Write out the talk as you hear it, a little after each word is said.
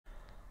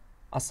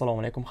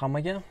Assalomu alaykum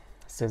hammaga.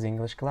 Siz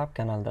English Club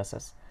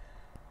kanalidasiz.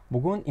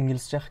 Bugun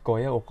inglizcha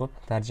hikoya o'qib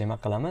tarjima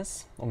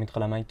qilamiz. Umid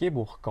qilamanki,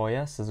 bu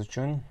hikoya siz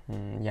uchun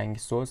yangi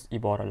so'z,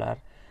 iboralar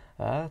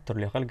va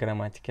turli xil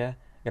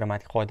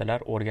grammatik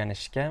qoidalar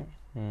o'rganishga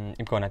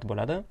imkoniyat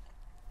bo'ladi.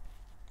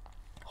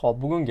 Xo'p,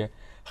 bugungi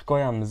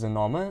hikoyamizning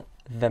nomi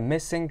The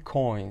Missing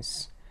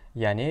Coins,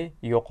 ya'ni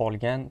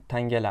yo'qolgan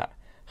tangalar.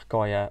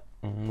 Hikoya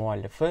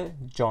muallifi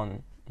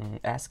John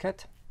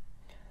Escott.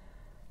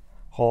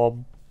 Xo'p,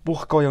 bu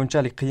hikoya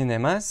unchalik qiyin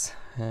emas.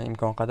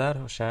 Imkon qadar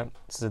o'sha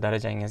siz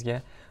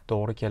darajangizga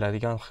to'g'ri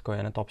keladigan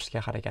hikoyani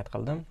topishga harakat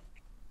qildim.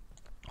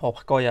 Xo'p,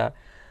 hikoya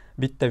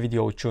bitta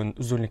video uchun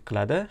uzunlik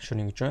qiladi.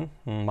 Shuning uchun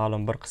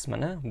ma'lum bir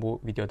qismini bu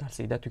video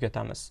darslikda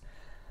tugatamiz.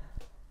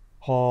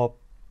 Xo'p,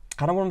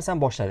 qara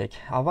bo'lmasam boshladik.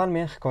 Avval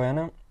men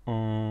hikoyani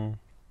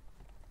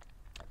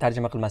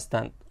tarjima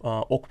qilmasdan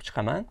o'qib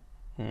chiqaman.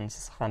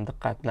 Siz ham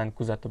diqqat bilan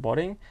kuzatib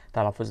boring,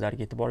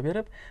 talaffuzlarga e'tibor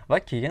berib va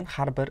keyin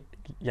har bir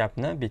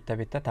gapni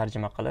bitta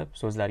tarjima qilib,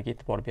 so'zlarga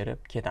e'tibor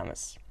berib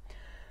ketamiz.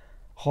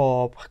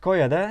 Xo'p,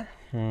 hikoyada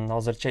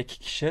hozircha 2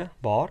 kishi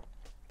bor.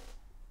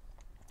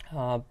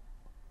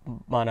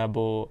 Mana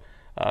bu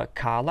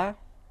Carla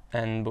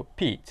and bu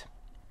Pete.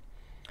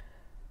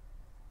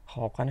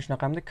 Xo'p, qani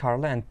shunaqamdi?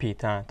 Carla and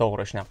Pete,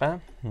 to'g'ri shunaqa.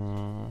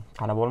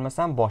 Qani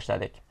bo'lmasam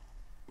boshladik.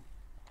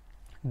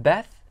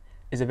 Bath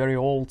is a very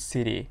old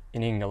city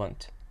in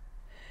England.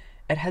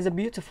 It has a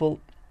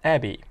beautiful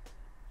abbey.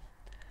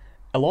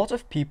 A lot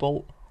of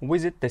people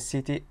visit the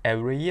city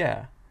every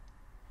year,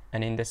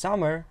 and in the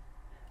summer,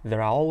 there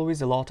are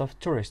always a lot of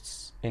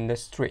tourists in the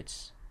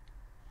streets.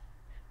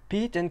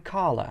 Pete and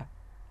Carla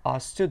are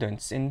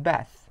students in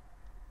Bath.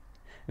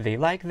 They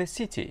like the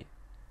city.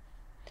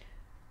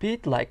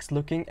 Pete likes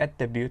looking at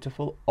the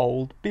beautiful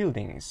old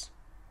buildings.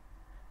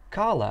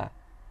 Carla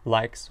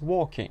likes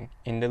walking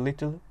in the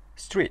little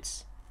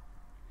streets.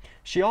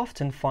 She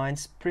often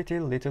finds pretty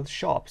little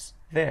shops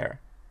there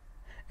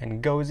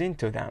and goes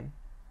into them.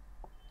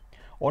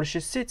 Or she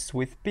sits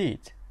with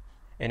Pete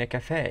in a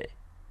cafe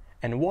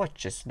and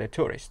watches the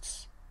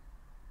tourists.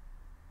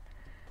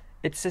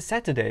 It's a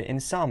Saturday in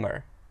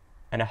summer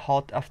and a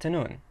hot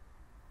afternoon.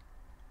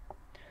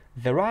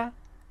 There are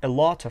a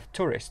lot of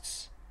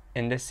tourists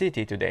in the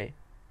city today.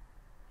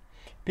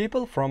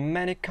 People from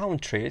many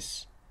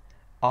countries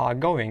are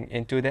going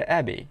into the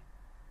abbey.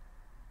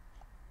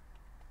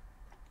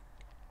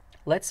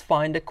 Let's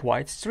find a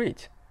quiet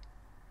street,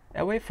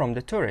 away from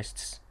the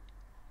tourists,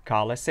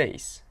 Carla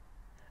says.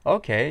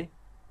 Okay,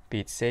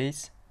 Pete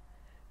says.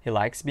 He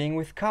likes being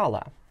with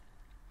Carla.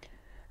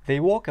 They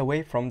walk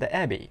away from the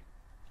abbey.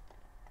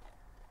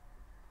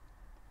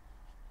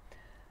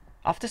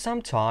 After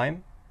some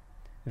time,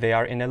 they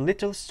are in a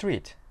little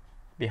street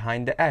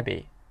behind the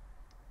abbey.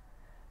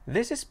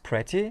 This is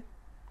pretty,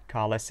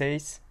 Carla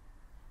says.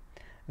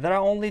 There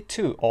are only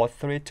 2 or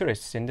 3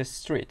 tourists in the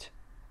street.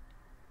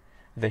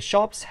 The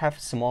shops have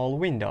small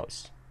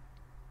windows.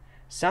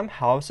 Some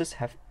houses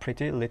have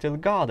pretty little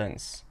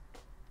gardens.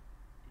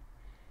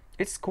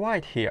 It's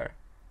quiet here,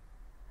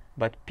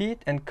 but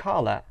Pete and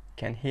Carla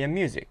can hear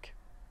music.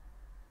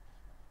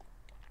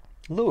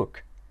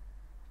 Look,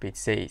 Pete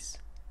says,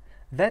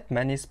 that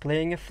man is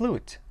playing a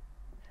flute.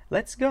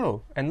 Let's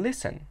go and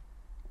listen.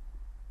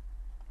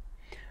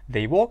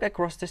 They walk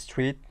across the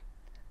street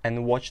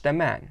and watch the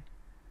man.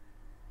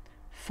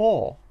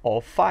 4 or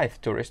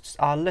 5 tourists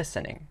are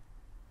listening.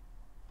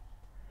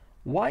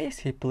 Why is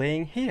he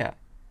playing here?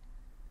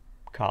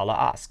 Carla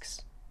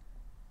asks.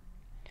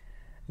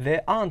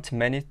 There aren't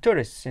many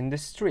tourists in the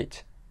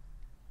street.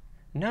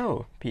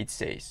 No, Pete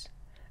says,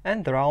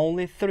 and there are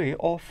only 3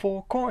 or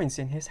 4 coins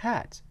in his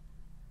hat.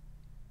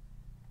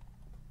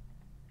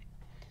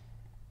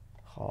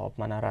 Xo'p,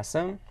 mana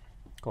rasm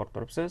ko'rib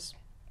turibsiz.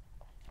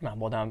 Mana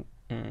bu odam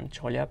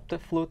cholyapti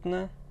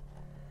flutni.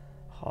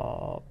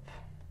 Xo'p.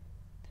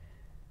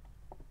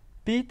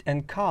 Pete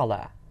and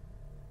Carla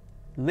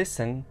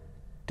listen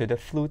to the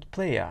flute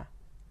player.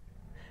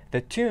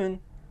 The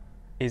tune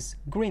is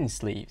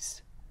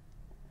Greensleeves.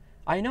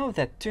 I know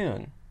that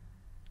tune,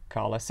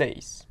 Carla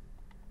says.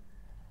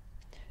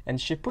 And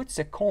she puts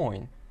a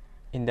coin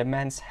in the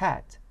man's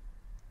hat.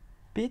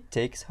 Pete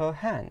takes her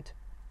hand.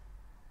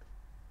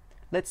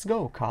 Let's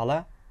go,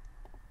 Carla,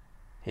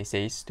 he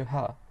says to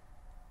her.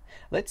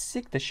 Let's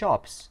seek the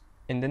shops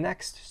in the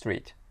next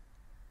street.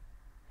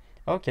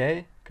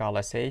 Okay,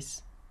 Carla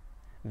says.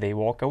 They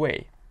walk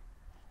away.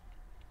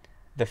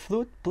 The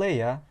flute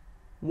player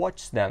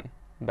watches them,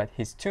 but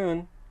his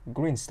tune,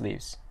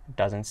 Greensleeves,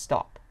 doesn't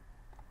stop.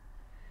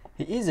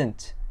 He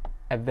isn't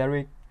a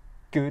very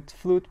good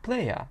flute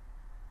player,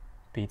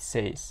 Pete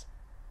says,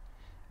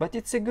 but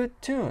it's a good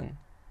tune.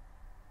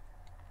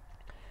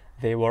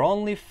 There were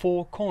only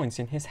 4 coins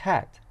in his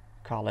hat,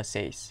 Carla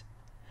says.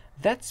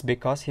 That's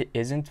because he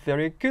isn't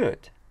very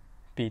good,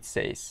 Pete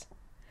says,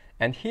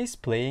 and he's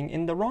playing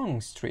in the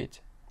wrong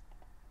street.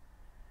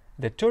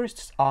 The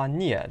tourists are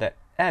near the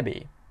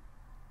abbey.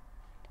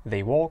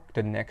 They walk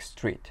to the next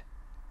street.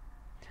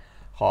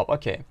 Xo'p,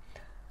 okay.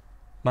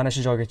 Mana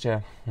shu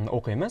joygacha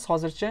o'qiymiz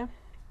hozircha.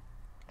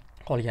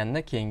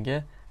 Qolganini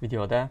keyingi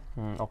videoda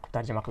o'qib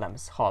tarjima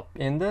qilamiz. Xo'p,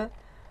 endi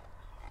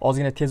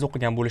ozgina tez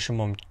o'qigan bo'lishim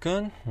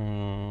mumkin.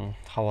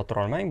 Xavotir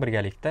olmang,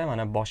 birgalikda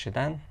mana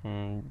boshidan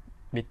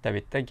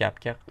bitta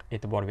gapga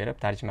e'tibor berib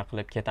tarjima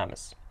qilib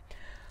ketamiz.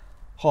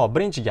 Xo'p,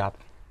 birinchi gap.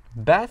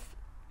 Bath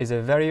is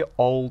a very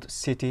old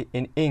city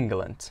in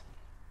England.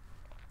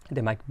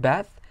 Demak,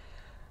 Bath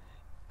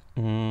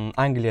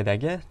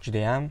Angliyadagi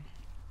juda ham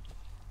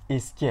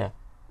eski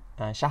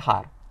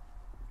shahar.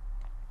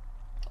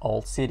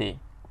 Old city.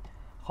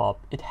 Xo'p,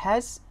 it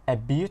has a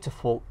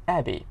beautiful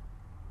abbey.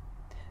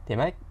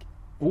 Demak,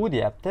 u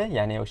deyapti,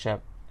 ya'ni o'sha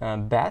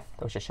Bath,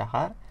 o'sha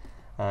shahar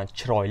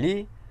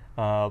chiroyli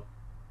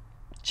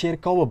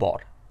cherkovi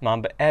bor.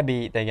 Mana bu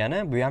abbey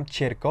degani bu ham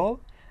cherkov,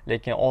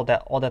 lekin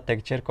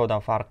odatdagi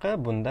cherkovdan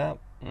farqi bunda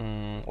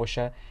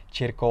o'sha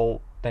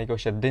cherkovdagi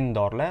o'sha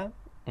dindorlar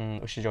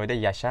o'sha joyda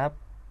yashab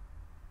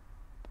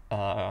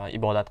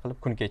ibodat qilib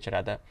kun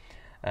kechiradi.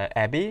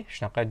 Abbey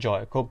shunaqa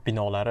joy, ko'p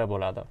binolari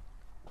bo'ladi.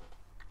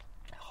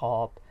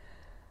 Xo'p.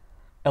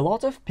 A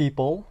lot of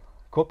people,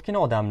 ko'pgina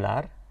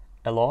odamlar,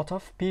 a lot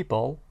of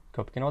people,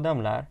 ko'pgina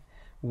odamlar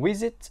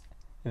visit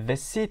the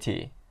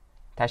city,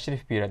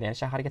 tashrif buyuradi, ya'ni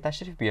shaharga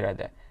tashrif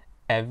buyuradi.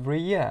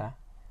 Every year,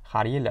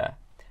 har yili.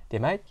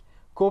 Demak,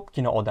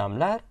 ko'pgina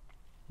odamlar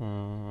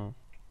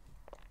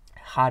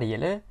har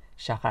yili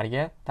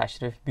shaharga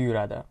tashrif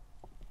buyuradi.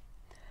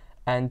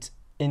 And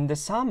in the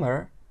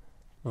summer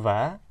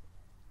va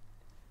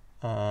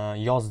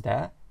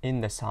yozda,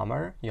 in the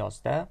summer,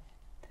 yozda,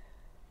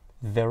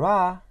 there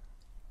are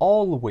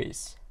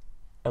always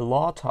a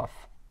lot of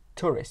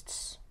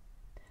tourists.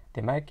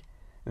 Demak,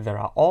 there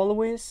are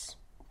always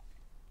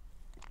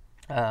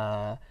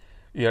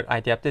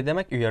aytyapti,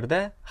 demak, u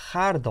yerda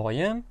har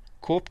doim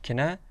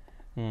ko'pgina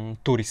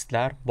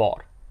turistlar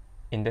bor.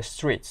 In the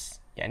streets,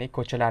 ya'ni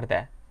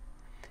ko'chalarda.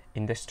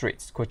 In the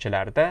streets,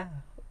 ko'chalarda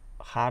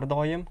har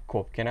doim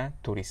ko'pgina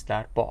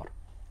turistlar bor.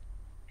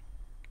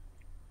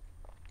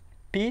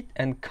 Pete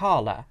and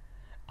Carla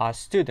are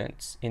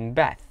students in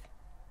Bath.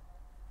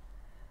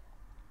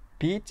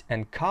 Pete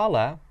and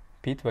Carla,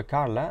 Pete va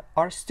Carla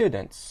are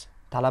students,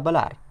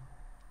 talabalar.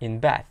 In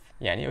Bath,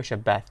 ya'ni o'sha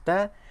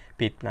Bathda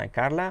Pete bilan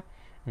Carla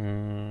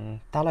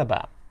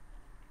talaba.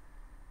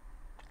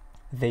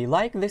 They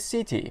like the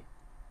city.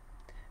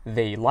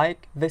 They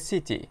like the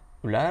city.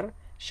 Ular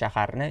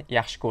shaharni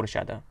yaxshi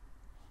ko'rishadi.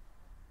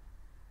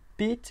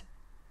 Pete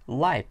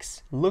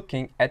likes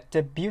looking at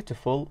the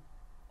beautiful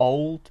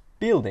old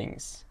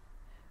buildings.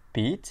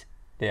 Pete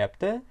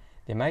deyapti,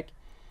 demak,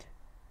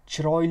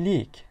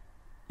 chiroylik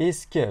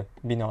eski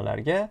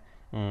binolarga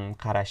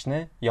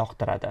qarashni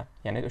yoqtiradi.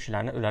 Ya'ni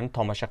ularni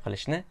tomosha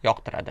qilishni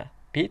yoqtiradi.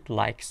 Pete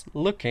likes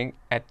looking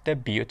at the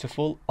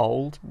beautiful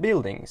old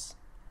buildings.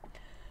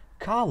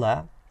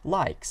 Carla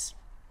likes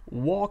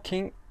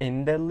walking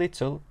in the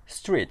little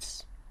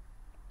streets.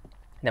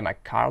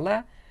 Demak,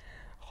 Carla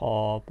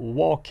hop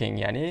walking,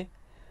 ya'ni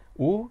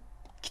u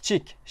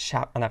kichik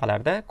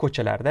anaqalarda,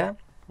 ko'chalarda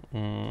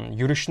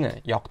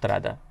yurishni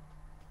yoqtiradi.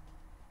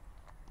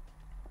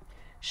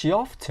 She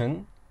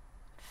often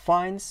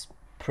finds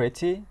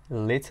pretty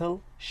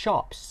little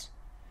shops.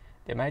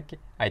 Demak,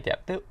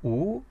 aytyapti,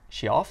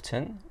 she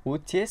often, u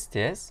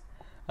tez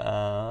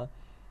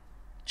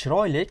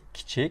chiroyli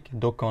kichik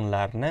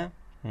do'konlarni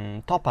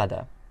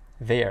topadi.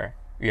 There,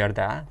 u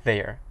yerda,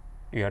 there.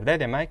 U yerda,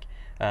 demak,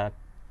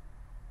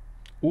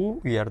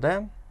 u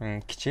yerda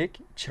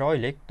kichik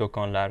chiroyli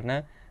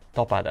do'konlarni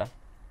topadi.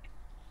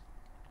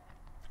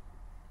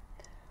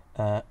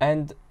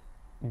 And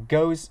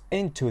goes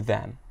into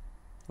them.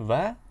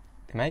 Va,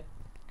 demak,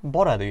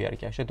 boradi u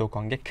yerga, o'sha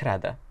do'konga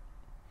kiradi.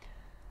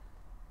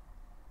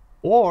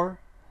 Or,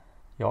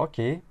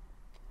 yoki,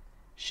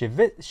 she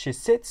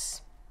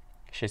sits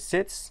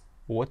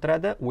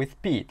o'tiradi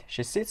with Pete.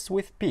 She sits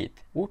with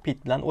Pete. U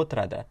Pete bilan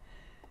o'tiradi.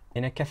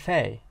 In a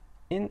cafe.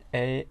 In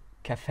a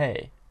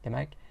cafe.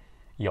 Demak,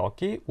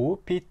 yoki u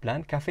Pete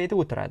bilan kafeda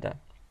o'tiradi.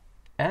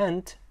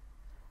 And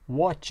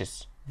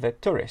watches the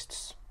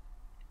tourists.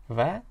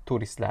 Va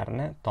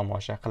turistlarni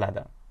tomosha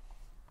qiladi.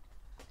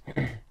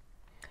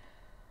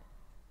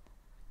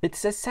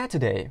 It's a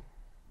Saturday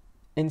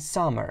in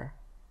summer.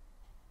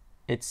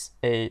 It's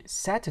a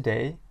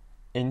Saturday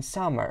in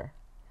summer.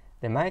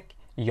 Demak,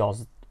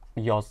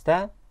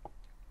 yozda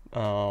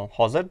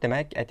hozir,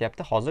 demak,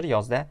 aytyapti, hozir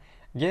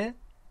yozdagi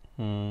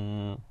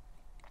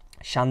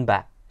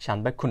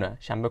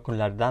shanba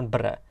kunlaridan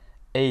biri.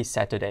 A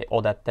Saturday.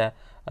 Odatda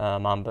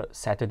mana bu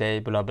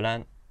Saturday bular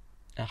bilan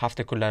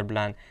hafta kunlari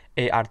bilan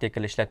a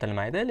artikel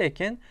ishlatilmaydi,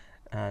 lekin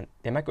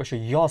demak o'sha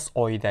yoz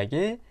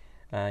oyidagi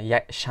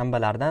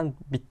shanbalardan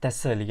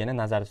bittasiligini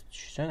nazarda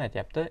tutish uchun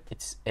aytyapti,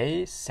 it's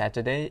a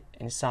Saturday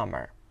in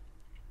summer.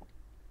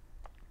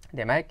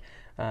 Demak,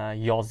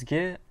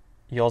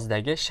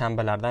 yozdagi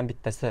shanbalardan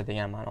bittasi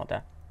degan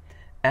ma'noda.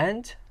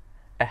 And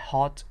a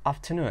hot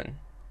afternoon.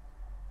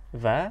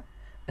 Va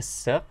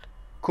issiq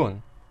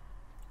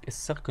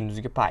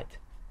kunduzgi payt.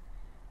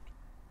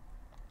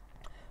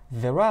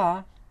 There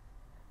are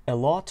a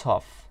lot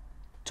of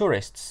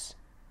tourists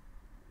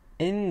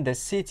in the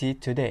city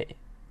today.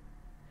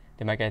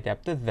 Demak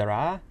aytyapti there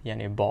are,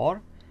 ya'ni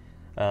bor,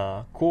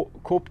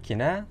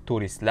 ko'pgina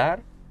turistlar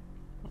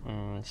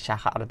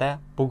shaharda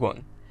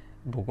bugun.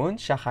 Bugun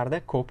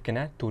shaharda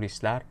ko'pgina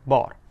turistlar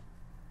bor.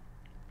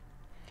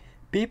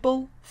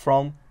 People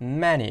from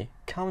many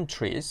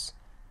countries.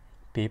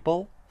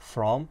 People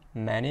from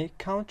many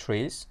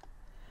countries.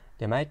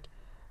 Demak,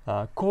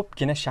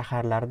 ko'pgina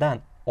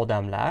shaharlardan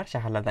odamlar,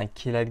 shaharlardan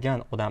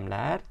keladigan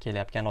odamlar,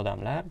 kelayotgan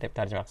odamlar deb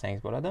tarjima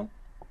qilsangiz bo'ladi.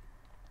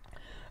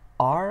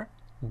 Are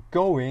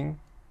going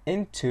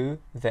into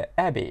the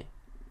abbey.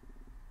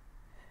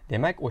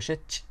 Demak, o'sha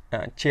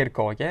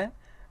cherkovga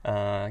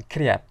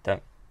kiryapti.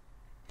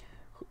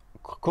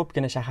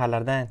 Ko'pgina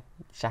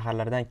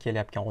shaharlardan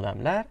kelayotgan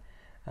odamlar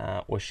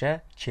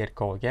o'sha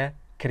cherkovga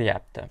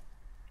kiryapti.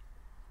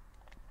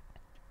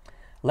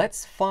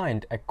 Let's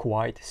find a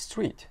quiet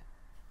street.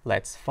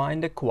 Let's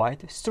find a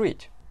quiet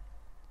street.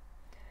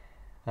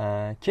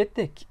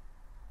 Ketdik.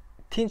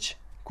 Tinch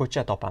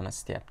ko'cha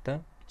topamiz deyapti.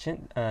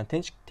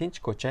 Tinch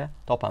ko'cha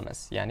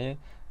topamiz. Ya'ni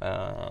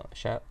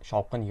o'sha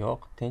shovqin yo'q,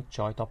 tinch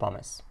joy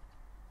topamiz.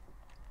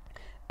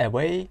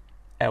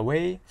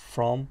 Away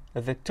from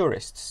the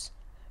tourists.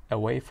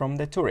 Away from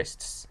the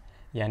tourists.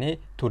 Ya'ni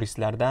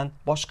turistlardan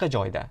boshqa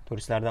joyda,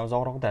 turistlardan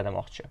uzoqroqda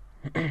demoqchi.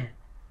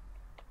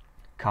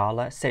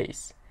 Carla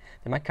says.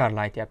 Demak,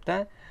 Carla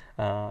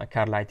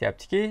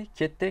aytyaptiki,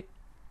 ketdik,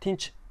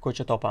 tinch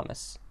ko'cha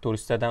topamiz.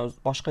 Turistlardan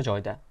boshqa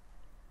joyda.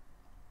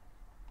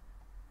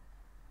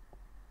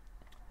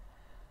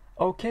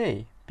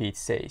 Okay, Pete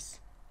says.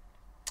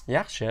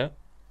 Yaxshi.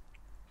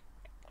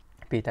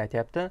 Pete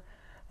aytyapti,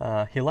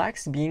 he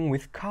likes being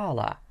with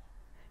Carla.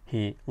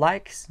 He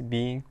likes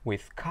being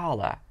with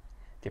Carla.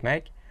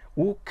 Demak,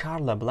 u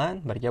Carla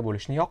bilan birga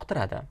bo'lishni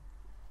yoqtiradi.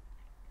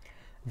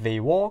 They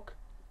walk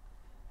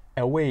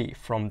away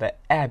from the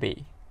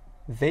abbey.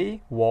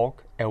 They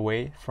walk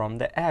away from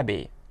the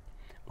abbey.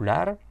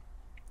 Ular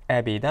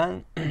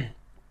abbeydan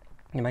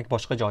demak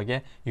boshqa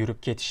joyga yurib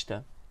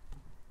ketishdi.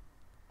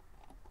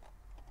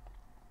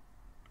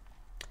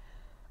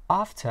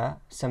 After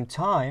some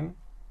time,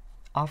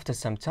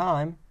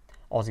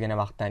 ozgina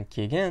vaqtdan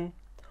keyin,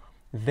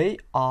 they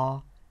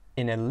are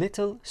in a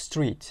little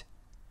street.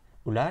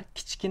 Ular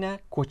kichkina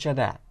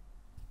ko'chada.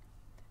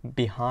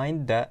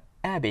 Behind the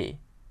abbey.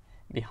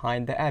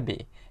 Behind the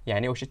abbey.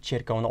 Ya'ni o'sha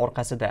cherkovning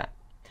orqasida.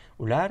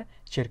 Ular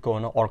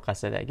cherkovning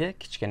orqasidagi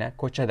kichkina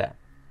ko'chada.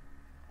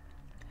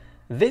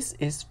 This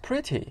is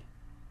pretty,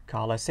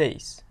 Carla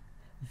says.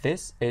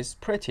 This is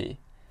pretty.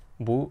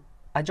 Bu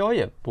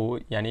ajoyib, bu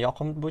ya'ni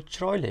yoqimli, bu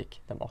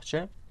chiroylik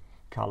demoqchi.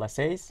 Carla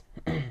says.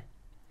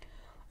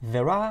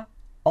 There are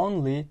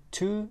only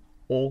 2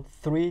 or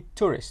 3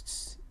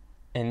 tourists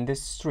in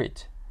this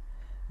street.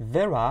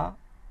 There are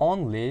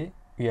only,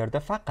 u yerda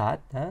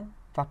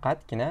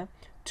faqatgina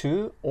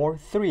 2 or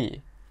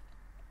 3,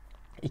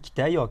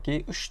 ikkita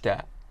yoki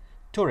 3ta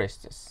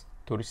tourists,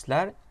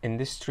 turistlar in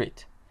this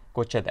street,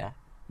 ko'chada,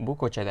 bu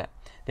ko'chada.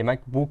 Demak,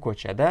 bu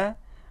ko'chada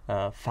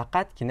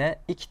faqatgina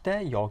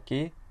ikkita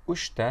yoki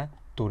 3ta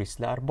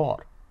turistlar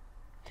bor.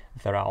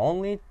 There are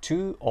only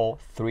 2 or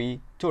 3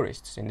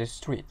 tourists in this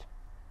street.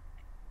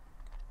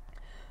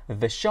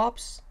 The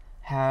shops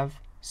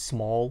have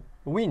small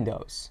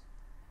windows.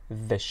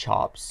 The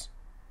shops,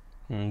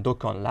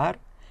 do'konlar,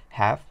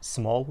 have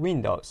small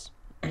windows.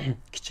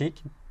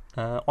 Kichik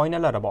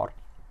oynalari bor,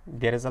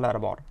 derazalari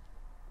bor.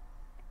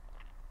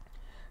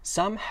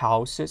 Some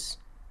houses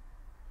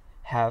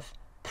have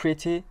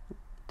pretty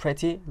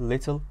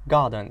little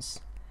gardens.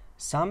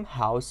 Some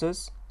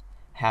houses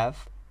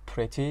have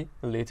pretty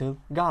little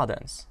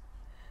gardens.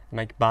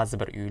 Demak, ba'zi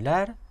bir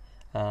uylar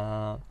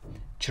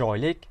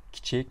chiroylik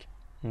kichik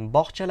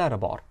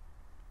bog'chalari bor.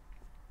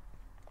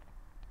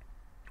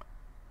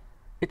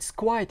 It's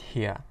quiet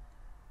here.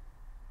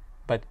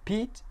 But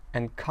Pete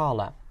and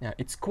Carla,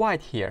 it's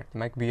quiet here.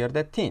 Demak, bu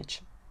yerda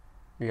tinch.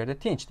 Bu yerda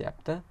tinch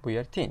deyapti. Bu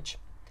yer tinch.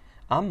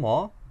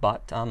 Ammo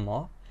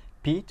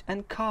Pete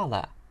and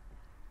Carla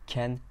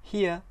can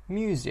hear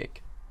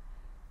music.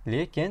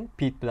 Lekin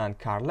Pete bilan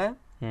Carla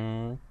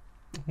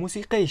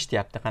musiqa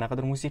eshityapti.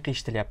 Qanaqadir musiqa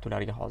eshitilyapti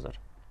ularga hozir.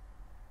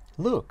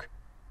 Look,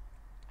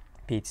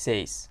 Pete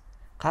says.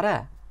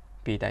 Qara,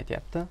 Pete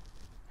aytyapti.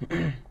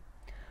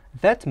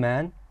 That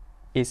man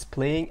is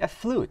playing a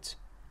flute.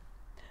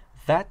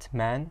 That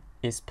man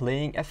is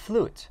playing a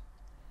flute.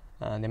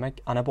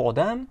 Demak, ana bu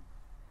odam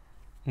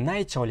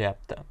nay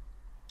chalyapti.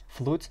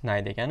 Flute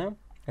nay degani.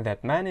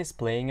 That man is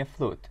playing a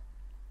flute.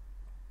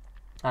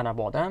 Ana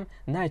bu odam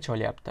nay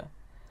chalyapti.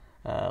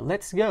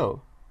 Let's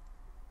go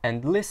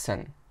and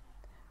listen.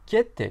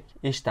 Ketdik,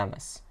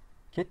 eshitamiz.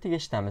 Ketdik,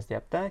 eshitamiz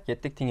deyapti.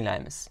 Ketdik,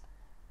 tinglaymiz.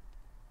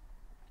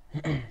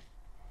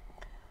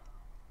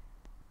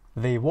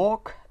 They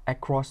walk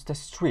across the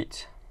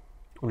street.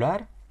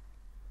 Ular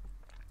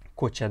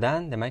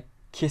ko'chadan, demak,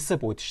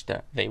 kesib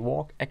o'tishdi. They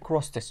walk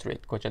across the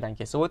street. Ko'chadan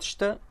kesib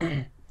o'tishdi.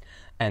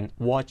 And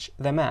watch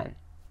the man.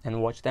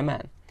 And watch the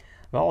man.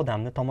 Va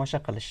odamni tomosha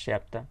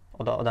qilishyapti.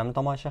 Odamni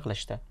tomosha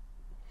qilishdi.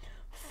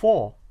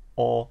 4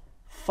 or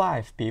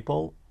 5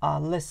 people are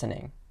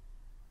listening.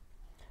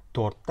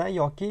 4ta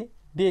yoki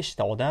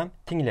beshta odam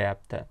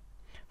tinglayapti.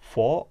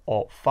 4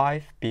 or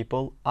 5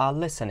 people are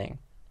listening.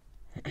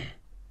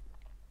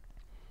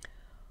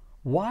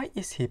 Why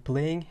is he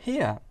playing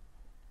here?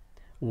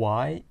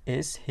 Why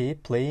is he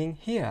playing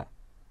here?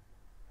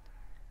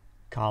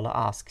 Carla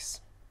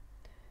asks.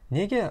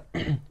 Nega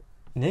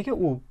nega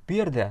u bu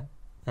yerda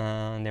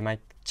demak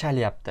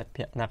chalyapti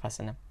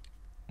naqasini.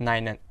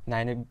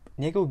 Nayni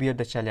nega u bu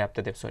yerda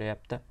chalyapti deb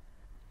so'rayapti.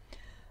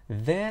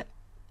 There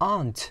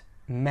aren't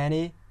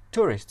many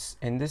tourists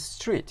in the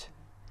street.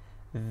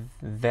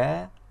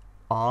 There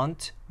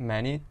aren't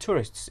many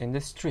tourists in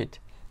the street.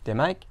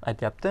 Demak,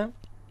 aytyapti.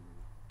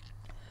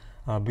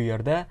 Bu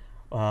yerda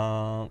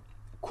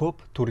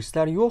ko'p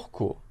turistlar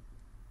yo'q-ku.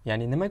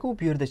 Ya'ni nimaga u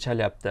bu yerda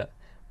chalyapti?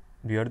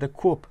 Bu yerda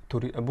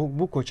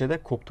bu ko'chada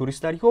ko'p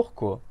turistlar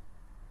yo'q-ku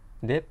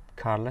deb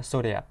Carla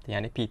so'rayapti,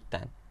 ya'ni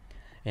Pete'dan.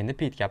 Endi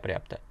Pete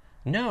gapiryapti.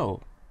 No,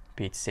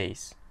 Pete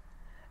says.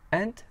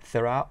 And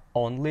there are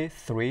only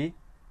 3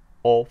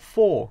 or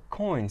 4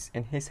 coins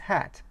in his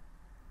hat.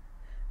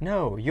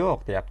 No,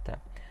 yo'q deyapti.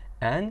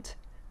 And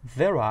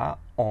there are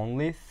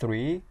only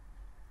 3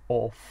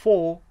 or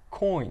 4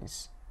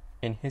 coins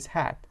in his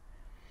hat.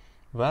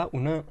 Va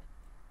uni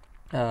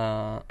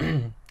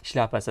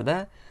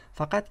shlapasida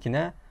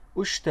faqatgina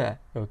 3 ta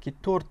yoki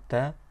 4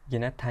 ta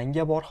gina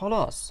tanga bor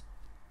xolos.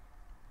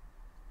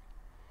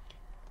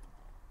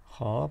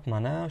 Xo'p,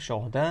 mana o'sha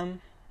odam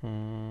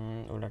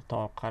ular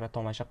qara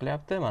tomosha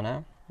qilyapti,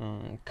 mana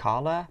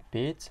Carla,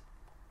 Pete.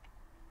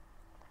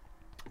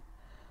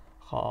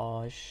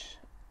 Xo'sh.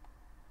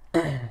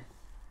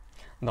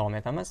 Davom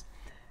etamiz.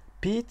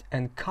 Pete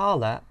and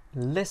Carla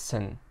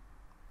listen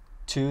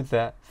to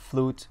the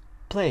flute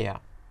player.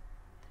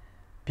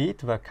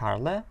 Pete va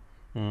Carla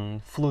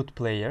flute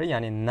player,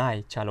 ya'ni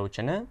nay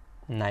chaluvchini,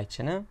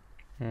 naychini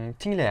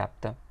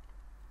tinglayapti.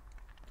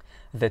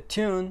 The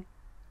tune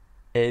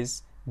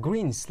is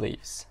Green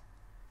Sleeves.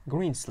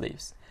 Green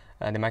Sleeves.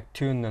 Demak,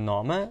 tune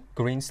nomi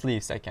Green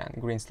Sleeves ekan.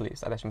 Green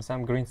Sleeves.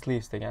 Adashmasam Green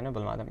Sleeves degani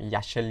bilmadim.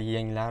 Yashil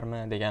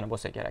yenglarmi degani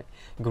bo'lsa kerak.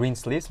 Green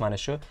Sleeves mana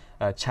shu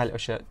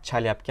o'sha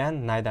chalyapgan,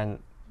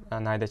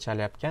 nayda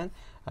chalyapgan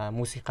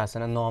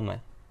musiqasini nomi.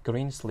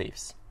 Green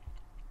Sleeves.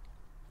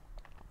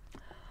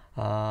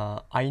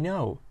 I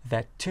know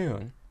that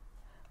tune.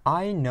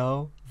 I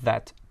know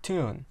that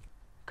tune.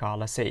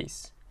 Carla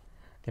says.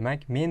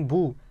 Demak, men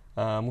bu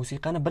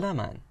musiqani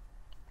bilaman.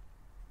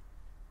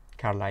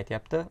 Carla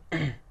aytyapti.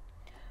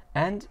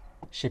 And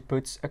she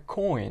puts a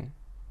coin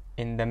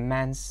in the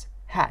man's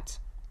hat.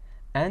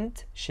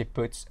 And she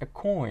puts a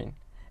coin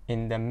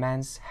in the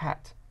man's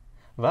hat.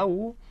 Va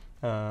u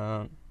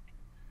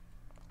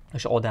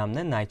o'sha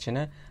odamni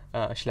naychini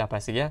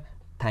shlapasiga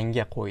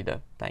tanga qo'ydi,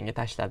 tanga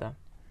tashladi.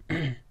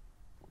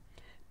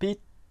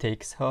 Pete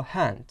takes her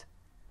hand.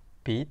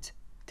 Pete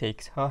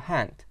takes her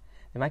hand.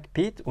 Demak,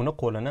 Pete uni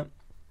qo'lini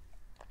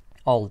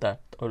oldi.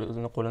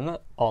 Uni qo'lini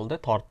oldi,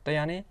 tortdi,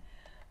 ya'ni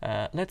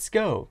let's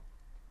go.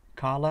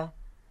 Carla,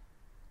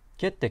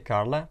 ketdi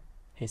Carla,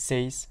 he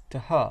says to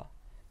her.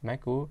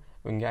 Demak, u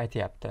unga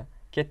aytyapti.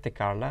 Ketdi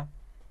Carla.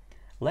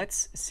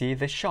 Let's see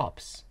the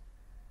shops.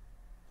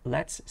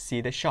 Let's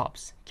see the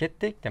shops.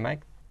 Ketdik,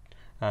 demak,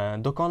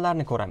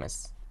 do'konlarni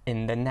ko'ramiz.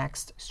 In the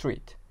next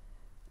street.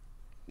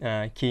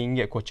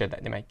 Keyingi ko'chada,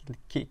 demak,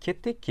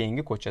 ketdik,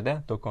 keyingi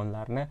ko'chada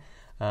do'konlarni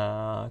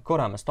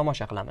ko'ramiz,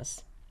 tomosha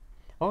qilamiz.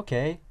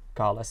 Okay,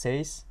 Carla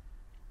says.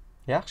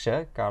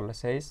 Yaxshi, Carla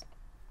says.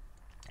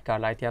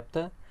 Carla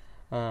aytyapti.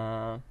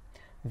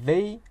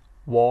 They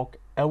walk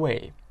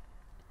away.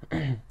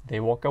 They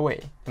walk away.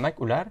 Demak,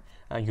 ular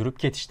yurib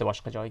ketishdi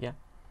boshqa joyga.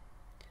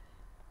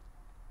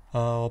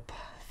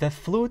 The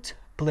flute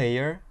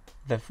player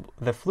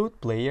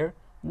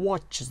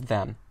watches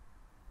them.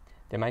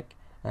 Demak,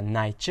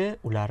 naychi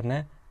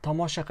ularni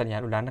tomosha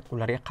qilgan,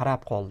 ularga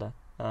qarab qoldi.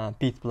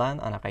 Pete bilan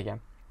anaqaga,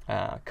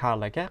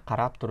 Carlaga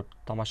qarab turib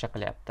tomosha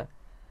qilyapti.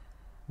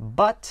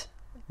 But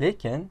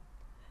lekin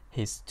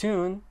his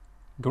tune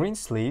Green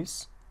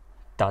Sleeves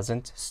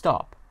doesn't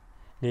stop.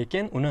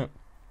 Lekin uni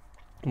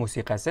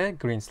musiqasi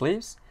Green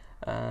Sleeves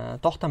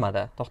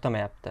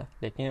to'xtamayapti.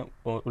 Lekin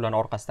ularning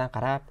orqasidan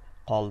qarab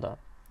qoldi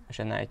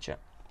o'sha naychi.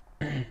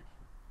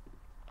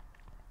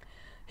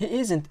 He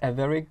isn't a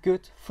very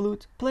good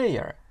flute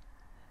player.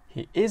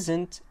 He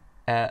isn't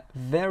a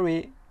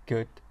very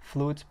good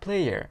flute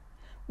player.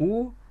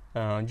 U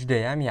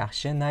judayam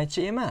yaxshi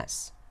naychi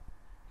emas.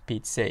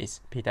 Pete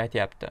says. Pete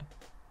aytyapti.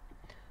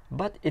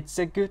 But it's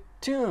a good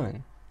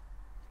tune.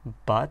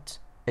 But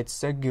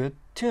it's a good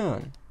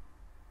tune.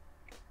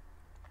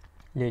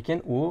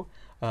 Lekin u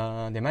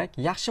demak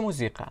yaxshi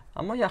musiqa,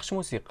 ammo yaxshi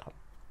musiqa.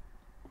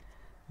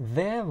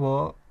 There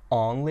were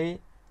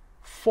only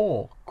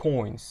 4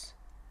 coins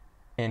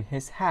in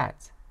his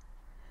hat.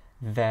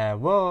 There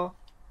were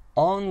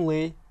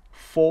only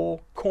 4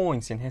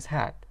 coins in his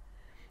hat.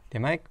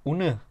 Demak,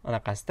 uni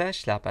anaqasida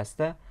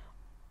shlapasida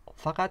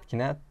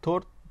faqatgina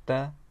 4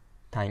 ta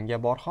tanga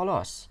bor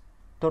xolos.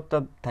 4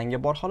 ta tanga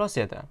bor xolos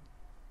edi.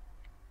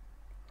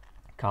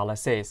 Carla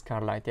says.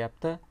 Carla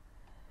aytyapti.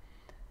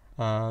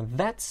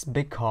 That's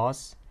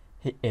because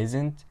he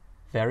isn't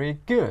very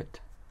good.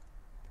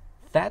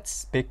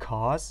 That's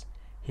because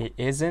he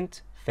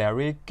isn't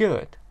very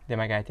good.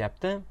 Demak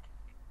aytyapti.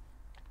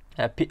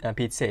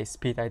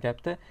 Pete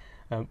aytyapti.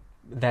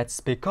 That's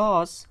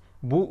because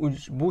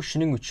bu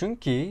shuning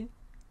uchunki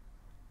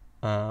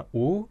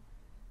u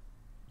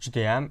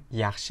juda ham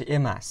yaxshi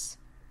emas.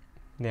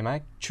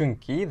 Demak,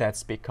 chunki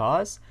that's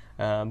because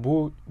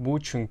bu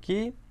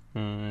chunki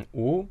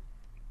u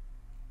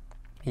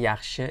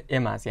yaxshi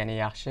emas, ya'ni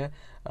yaxshi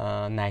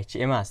naychi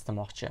emas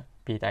demoqchi.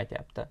 Pete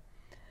aytyapti.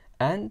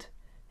 And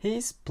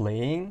he's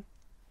playing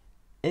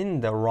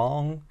in the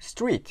wrong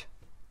street.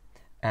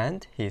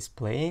 And he's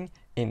playing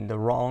in the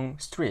wrong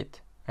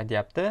street.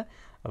 Aytyapti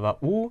va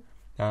u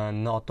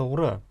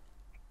noto'g'ri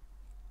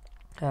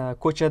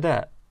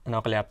ko'chada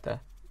nima qilyapti?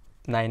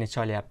 Nayni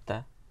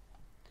cholyapti.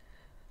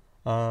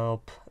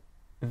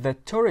 The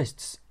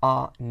tourists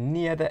are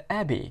near the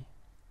abbey.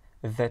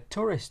 The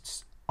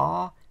tourists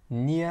are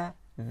near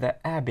the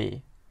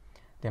abbey.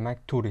 Demak,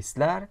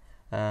 turistlar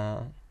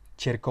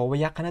cherkovi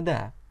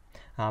yaqinida.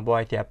 Bu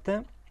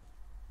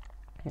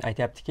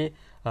aytyaptiki,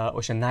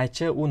 o'sha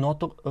naychi u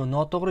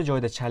noto'g'ri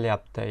joyda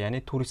chalyapti.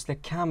 Ya'ni turistlar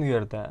kam u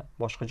yerda,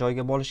 boshqa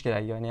joyga borish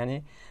kerak.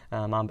 Ya'ni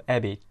mana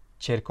abbey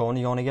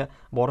cherkovni yoniga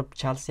borib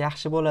chalsa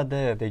yaxshi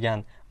bo'ladi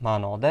degan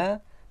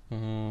ma'noda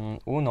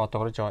u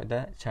noto'g'ri joyda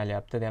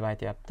chalyapti deb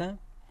aytyapti.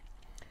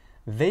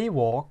 They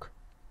walk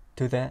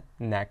to the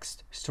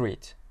next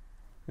street.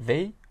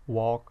 They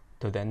walk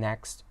to the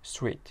next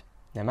street.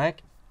 Demak,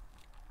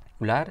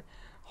 ular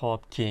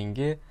hop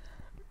keyingi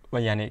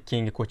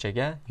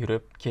ko'chaga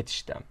yurib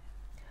ketishdi.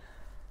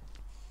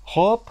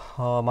 Xo'p,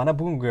 mana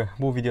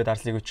bu video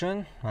darslik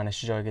uchun mana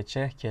shu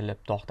joygacha kelib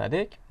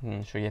to'xtadik.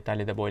 Shu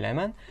yetarli deb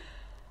o'ylayman.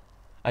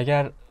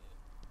 Agar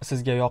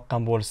sizga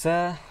yoqqan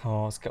bo'lsa,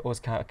 o'z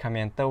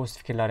kommentda o'z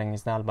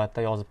fikrlaringizni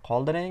albatta yozib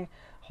qoldiring.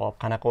 Xo'p,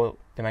 qanaqa,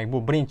 demak bu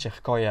birinchi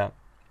hikoya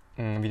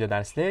video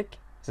darslik.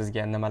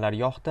 Sizga nimalar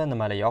yoqdi,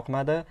 nimalar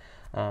yoqmadi,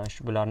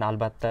 bularni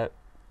albatta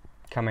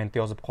kommentda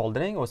yozib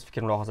qoldiring o'z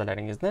fikr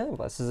mulohazalaringizni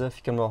va sizni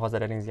fikr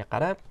mulohazalaringizga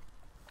qarab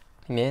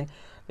men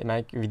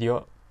demak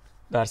video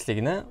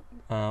darslikni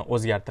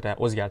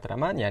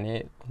o'zgartiraman,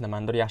 ya'ni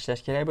nimanidir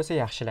yaxshilash kerak bo'lsa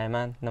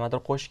yaxshilayman,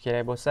 nimadir qo'shish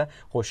kerak bo'lsa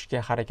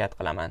qo'shishga harakat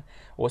qilaman.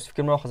 O'z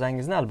fikr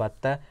mulohazangizni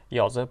albatta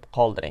yozib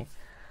qoldiring.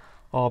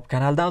 Hop,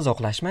 kanaldan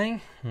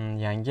uzoqlashmang.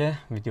 Yangi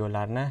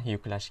videolarni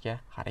yuklashga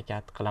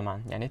harakat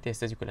qilaman, ya'ni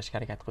tez-tez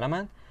yuklashga harakat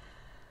qilaman.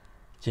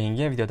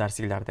 Keyingi video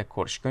darsliklarda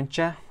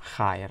ko'rishguncha,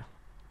 xayr.